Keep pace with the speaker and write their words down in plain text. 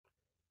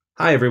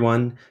Hi,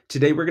 everyone.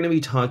 Today we're going to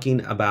be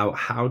talking about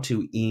how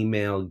to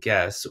email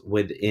guests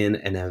within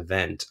an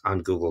event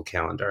on Google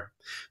Calendar.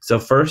 So,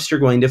 first, you're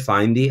going to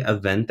find the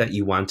event that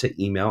you want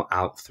to email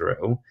out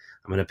through.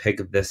 I'm going to pick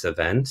this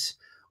event.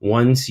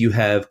 Once you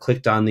have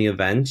clicked on the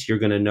event, you're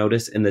going to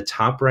notice in the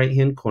top right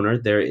hand corner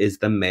there is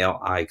the mail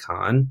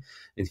icon.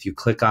 And if you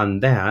click on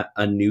that,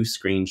 a new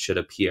screen should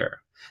appear.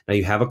 Now,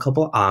 you have a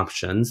couple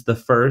options. The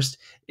first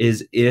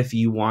is if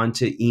you want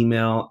to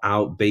email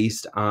out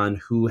based on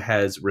who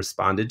has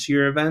responded to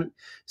your event.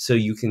 So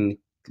you can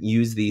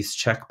use these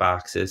check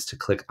boxes to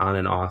click on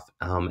and off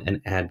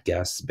and add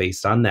guests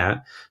based on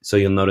that. So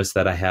you'll notice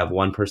that I have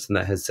one person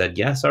that has said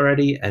yes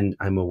already, and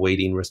I'm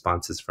awaiting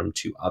responses from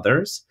two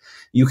others.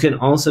 You can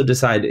also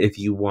decide if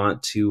you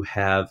want to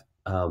have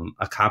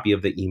a copy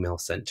of the email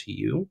sent to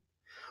you.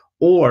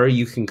 Or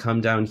you can come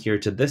down here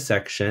to this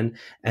section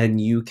and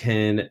you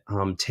can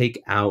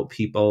take out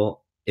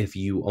people if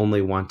you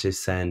only want to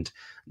send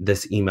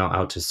this email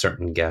out to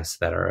certain guests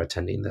that are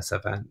attending this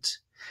event.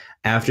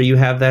 After you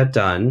have that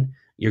done,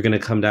 you're going to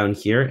come down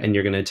here and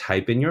you're going to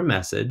type in your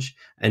message.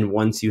 And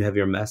once you have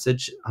your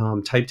message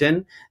typed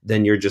in,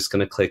 then you're just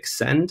going to click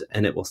send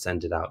and it will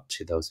send it out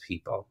to those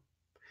people.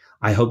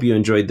 I hope you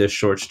enjoyed this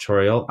short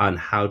tutorial on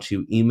how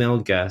to email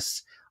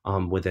guests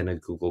within a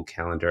Google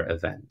Calendar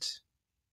event.